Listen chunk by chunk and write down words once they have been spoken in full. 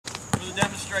a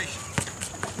demonstration.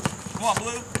 Come on,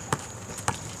 Blue.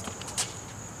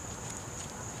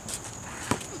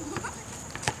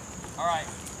 All right.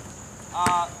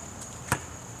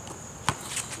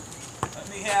 Let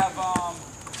me have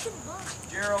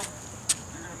Gerald.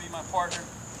 You're going to be my partner.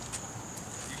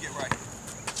 You get right here.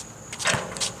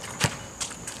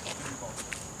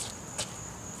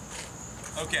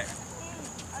 Okay.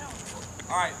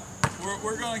 All right.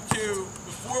 We're going to,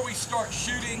 before we start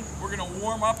shooting, we're going to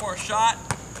warm up our shot.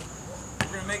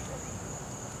 We're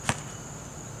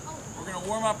going to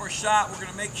warm up our shot. We're going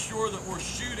to make sure that we're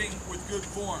shooting with good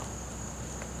form.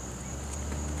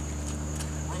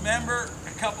 Remember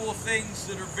a couple of things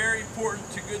that are very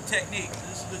important to good technique.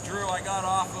 This is the drill I got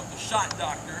off of the shot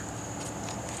doctor,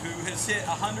 who has hit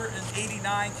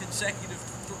 189 consecutive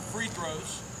free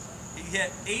throws. He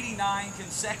hit 89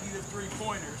 consecutive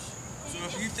three-pointers. So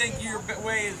if you think your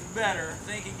way is better,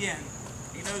 think again.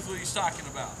 He knows what he's talking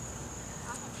about.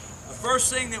 The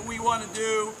first thing that we want to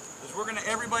do is we're going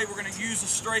to use a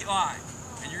straight line,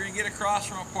 and you're going to get across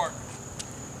from a partner.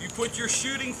 You put your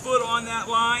shooting foot on that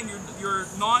line, your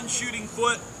non-shooting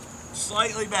foot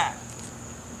slightly back.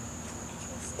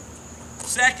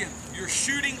 Second, your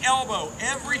shooting elbow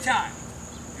every time.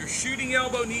 Your shooting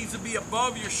elbow needs to be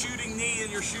above your shooting knee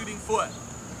and your shooting foot.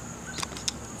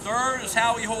 Third is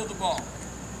how we hold the ball.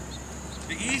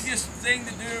 The easiest thing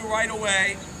to do right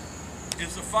away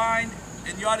is to find,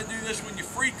 and you ought to do this when you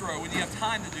free throw, when you have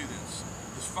time to do this,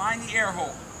 is find the air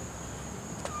hole.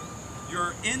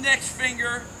 Your index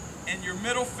finger and your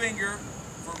middle finger,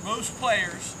 for most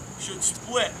players, should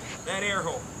split that air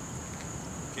hole.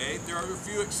 Okay, there are a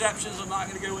few exceptions. I'm not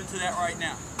going to go into that right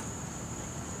now.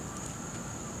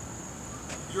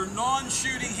 Your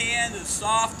non-shooting hand is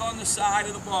soft on the side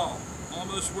of the ball,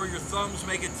 almost where your thumbs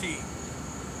make a T.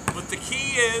 But the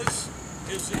key is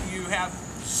that you have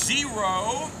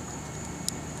zero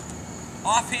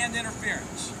offhand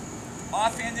interference.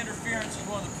 Offhand interference is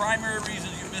one of the primary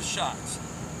reasons you miss shots.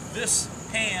 This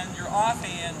hand, your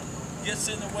offhand, gets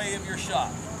in the way of your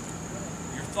shot.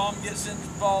 Your thumb gets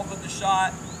involved with the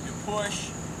shot, you push,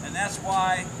 and that's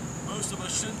why most of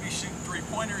us shouldn't be shooting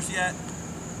three-pointers yet.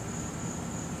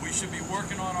 We should be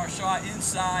working on our shot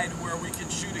inside where we can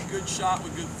shoot a good shot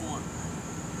with good form.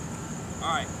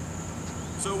 All right,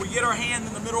 so we get our hand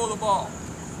in the middle of the ball.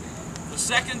 The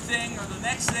second thing, or the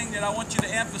next thing that I want you to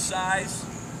emphasize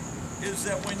is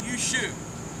that when you shoot,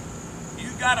 you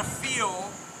got to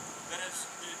feel that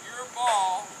your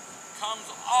ball comes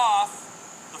off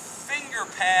the finger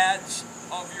pads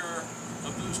of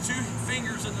those two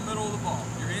fingers in the middle of the ball,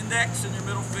 your index and your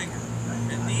middle finger.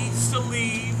 It needs to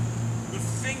leave the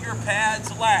finger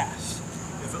pads last.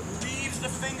 If it leaves the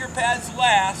finger pads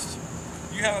last,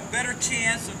 you have a better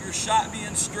chance of your shot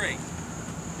being straight.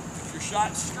 If your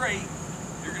shot's straight,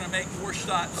 you're going to make more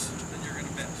shots than you're going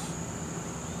to miss.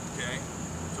 Okay?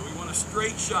 So we want a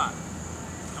straight shot.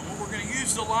 And what we're going to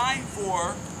use the line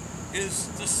for is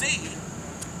to see.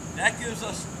 That gives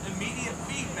us immediate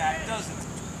feedback, doesn't it?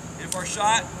 If our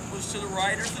shot was to the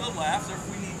right or to the left, or if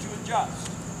we need to adjust.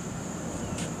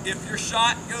 If your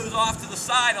shot goes off to the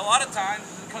side, a lot of times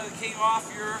it's because it came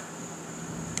off your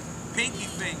pinky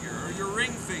finger or your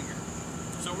ring finger.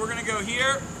 So we're going to go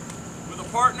here with a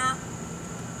partner.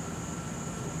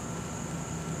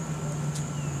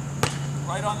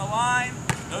 Right on the line.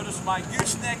 Notice my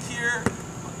gooseneck here.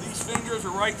 These fingers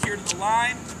are right here to the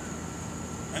line.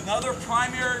 Another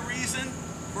primary reason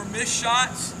for missed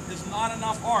shots is not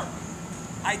enough arc.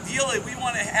 Ideally, we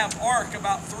want to have arc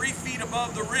about 3 feet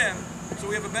above the rim so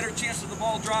we have a better chance of the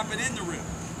ball dropping in the rim.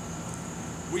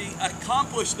 We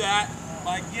accomplish that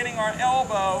by getting our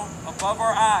elbow above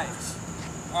our eyes.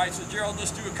 All right, so Gerald,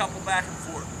 let's do a couple back and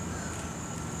forth.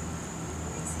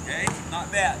 Okay,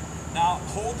 not bad. Now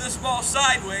hold this ball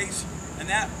sideways, and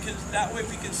that way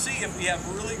we can see if we have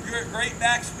really great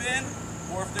backspin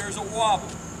or if there's a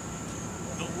wobble.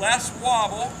 The less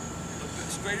wobble,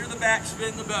 the straighter the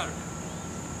backspin, the better.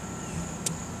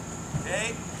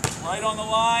 Okay, right on the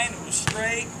line, it was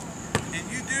straight. And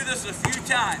you do this a few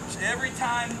times, every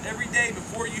day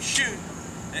before you shoot.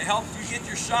 It helps you get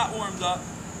your shot warmed up,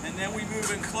 and then we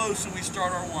move in close and we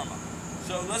start our warm-up.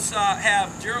 So let's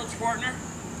have Gerald's partner.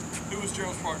 Who was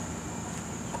Gerald's partner?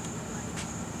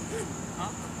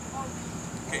 Huh?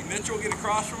 Okay, Mitchell, get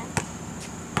across from him.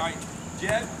 All right,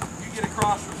 Jed, you get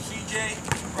across from CJ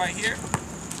right here.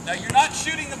 Now you're not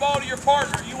shooting the ball to your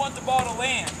partner, you want the ball to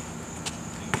land.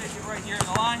 You can get right here in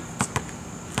the line.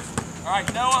 All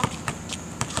right, Noah,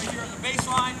 right here on the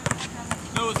baseline.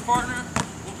 Noah's partner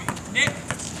will be Nick.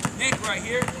 Nick right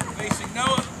here, facing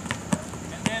Noah.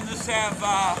 And then let's have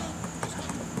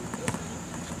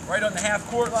Right on the half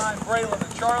court line, Braylon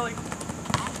and Charlie.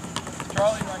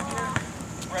 Charlie right here,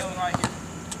 Braylon right here.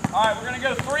 All right, we're going to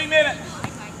go 3 minutes.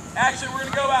 Actually, we're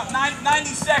going to go about 90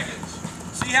 seconds.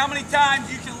 See how many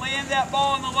times you can land that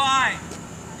ball on the line.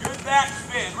 Good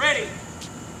backspin. Ready?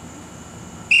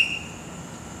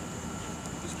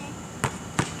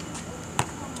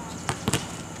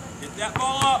 Get that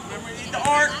ball up. Remember, you need the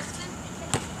arc.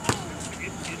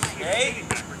 Okay.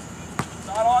 It's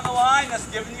not on the line. That's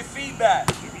giving you feedback.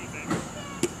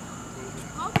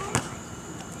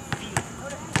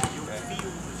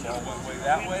 Ball one way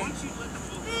that way. Hand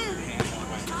one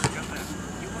way.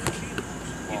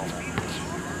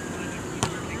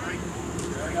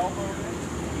 Elbow in.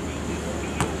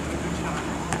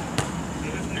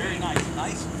 Very nice.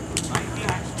 Nice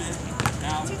backspin.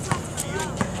 Now, feel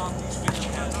off these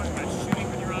fingertips. Shooting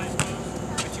with your eyes closed,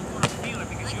 but you want to feel it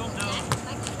because you'll know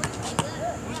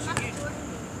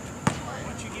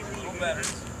once you get really good. Better.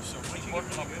 So keep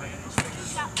working on bringing these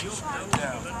fingers. You'll know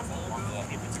down.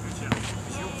 if it's a good shot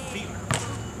because you'll feel it.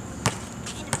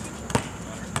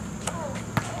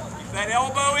 Keep that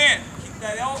elbow in. Keep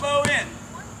that elbow in.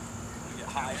 Get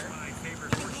higher.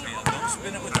 And don't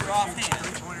spin it with your off hand.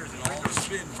 Don't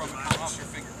spin from off your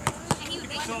finger.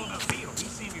 It's all about feel.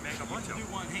 He's seen me make a bunch of them.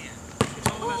 Do one hand. It's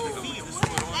all about the feel. Just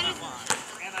put on that line.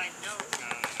 And I know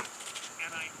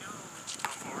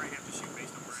how far I have to shoot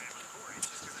based on where I am on the court. It's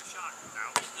just because I shot.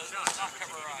 Now, Let's not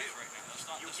cover our eyes right now. Let's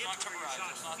not cover our eyes.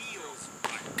 Let's not feels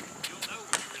right. You'll know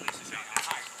when you release a shot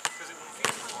higher because it will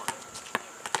feel the court.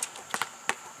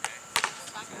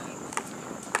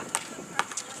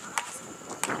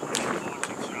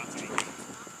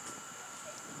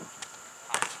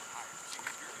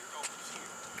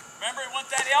 Remember, we want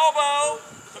that elbow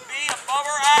to be above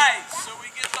our eyes so we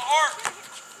get the arc.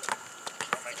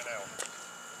 Don't make an L.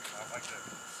 Not like this.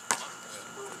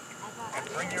 And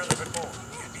bring your other foot forward.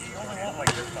 You only want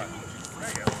like this much. There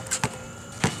you go.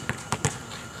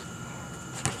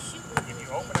 If you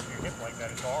open up your hip like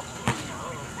that, it's awkward. You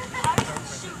open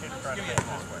your hip trying to get it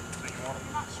this way. So you want to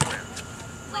square.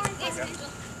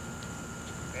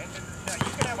 Bend into the shot.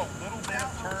 You can have a little bit of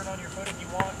turn on your foot if you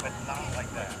want, but not like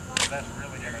that. So that's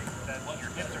really going to,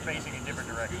 your hips are facing in different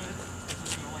directions.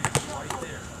 This is going to land right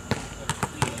there.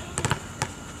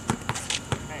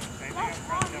 Hey, same thing I'm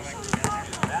trying to do.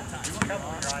 That time. You want to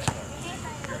cover your eyes closed.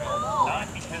 Not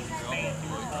because it's man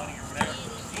too funny or whatever.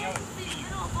 See how it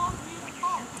feels. When you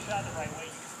shoot the shot the right way,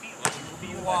 you feel it. You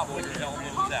feel Wobble with your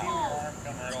elbows out.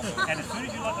 And as soon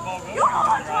as you let the ball go, you open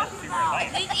your eyes to see where it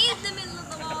lands. It is the middle of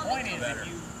the But the wall. point is that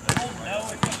you don't know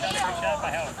if you shot a good shot by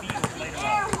how it feels later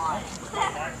on.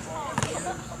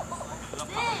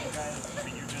 I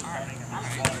mean, you're just learning and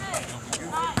there's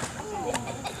a lot of stuff.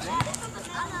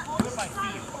 Do it by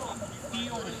feel.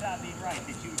 Feel the shot being right.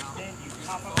 That you extend, you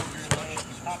pop up with your leg,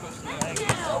 you pop up with your leg,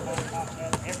 your elbow pops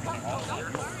up, everything. All of that.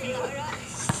 You'll feel it.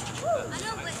 I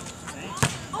know, but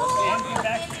And your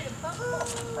backspin.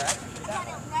 Practice with that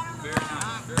one. Very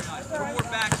nice. Very nice. Put more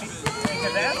backspin.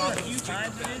 Because after a few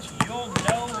times of this, you'll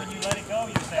know when you let it go,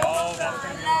 you'll say, oh, that's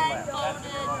going to go left, that's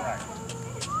going to go right.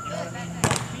 You know what I mean?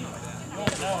 You'll feel it.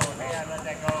 You'll know, hey, I let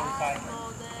that go, it's like,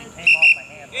 it came off my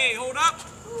hand. Hey, hold up.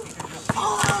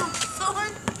 oh,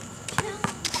 son.